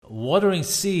watering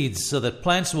seeds so that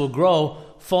plants will grow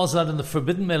falls out in the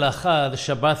forbidden melacha, the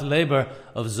Shabbat labor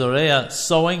of zoreya,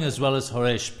 sowing, as well as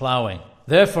horesh, plowing.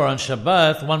 Therefore, on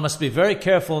Shabbat, one must be very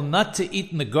careful not to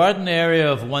eat in the garden area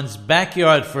of one's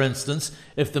backyard, for instance,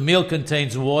 if the meal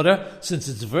contains water, since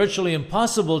it's virtually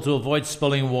impossible to avoid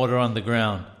spilling water on the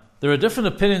ground. There are different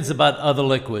opinions about other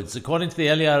liquids. According to the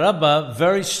Eliyah Rabbah,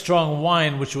 very strong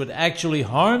wine, which would actually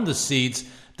harm the seeds,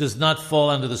 does not fall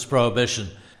under this prohibition.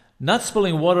 Not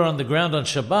spilling water on the ground on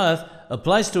Shabbat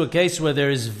applies to a case where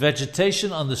there is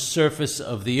vegetation on the surface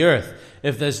of the earth.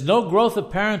 If there's no growth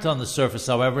apparent on the surface,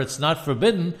 however, it's not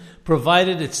forbidden,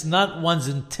 provided it's not one's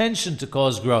intention to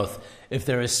cause growth. If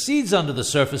there are seeds under the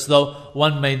surface, though,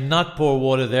 one may not pour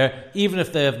water there, even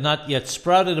if they have not yet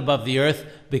sprouted above the earth,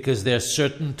 because they're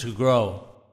certain to grow.